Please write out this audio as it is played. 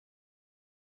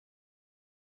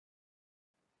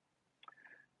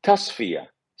Tasfiyah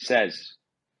says,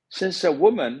 since a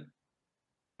woman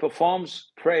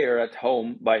performs prayer at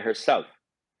home by herself,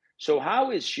 so how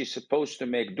is she supposed to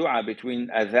make dua between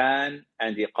adhan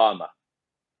and iqamah?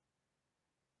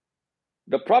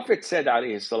 The Prophet said,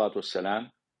 alayhi salatu wasalam,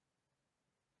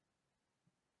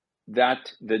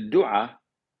 that the dua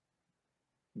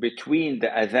between the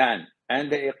adhan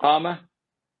and the iqamah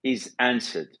is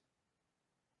answered,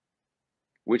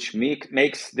 which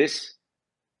makes this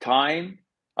time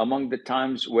among the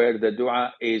times where the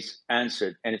dua is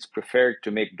answered, and it's preferred to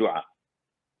make dua.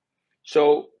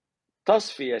 So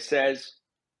Tasfiyah says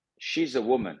she's a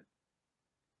woman.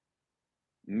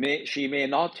 She may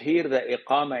not hear the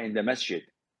iqamah in the masjid.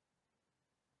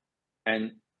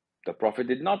 And the Prophet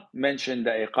did not mention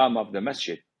the iqamah of the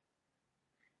masjid.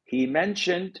 He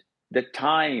mentioned the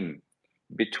time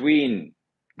between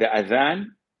the adhan,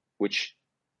 which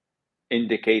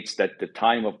indicates that the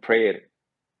time of prayer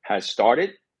has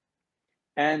started,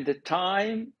 and the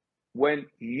time when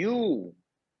you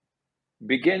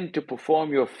begin to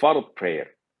perform your fard prayer.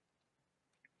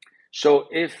 So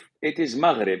if it is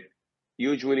Maghrib,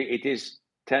 usually it is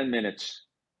 10 minutes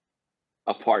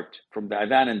apart from the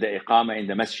adhan and the iqamah in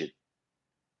the masjid.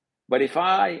 But if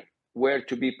I were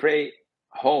to be pray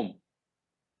home,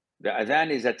 the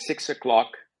adhan is at 6 o'clock,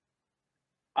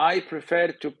 I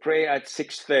prefer to pray at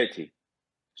 6:30.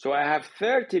 So I have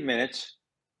 30 minutes,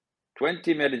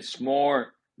 20 minutes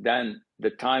more than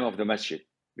the time of the masjid,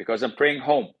 because I'm praying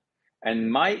home.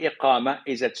 And my iqamah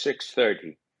is at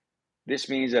 6:30. This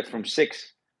means that from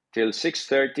 6 till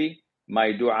 6:30,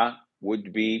 my dua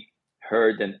would be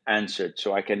heard and answered.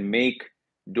 So I can make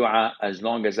dua as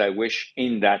long as I wish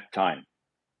in that time.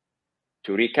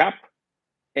 To recap,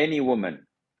 any woman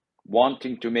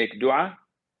wanting to make dua,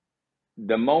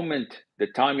 the moment the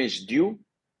time is due,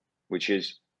 which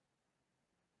is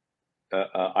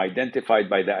identified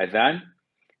by the adhan,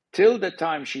 till the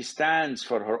time she stands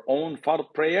for her own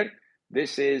fard prayer,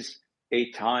 this is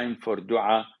a time for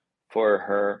dua for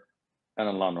her, and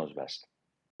Allah knows best.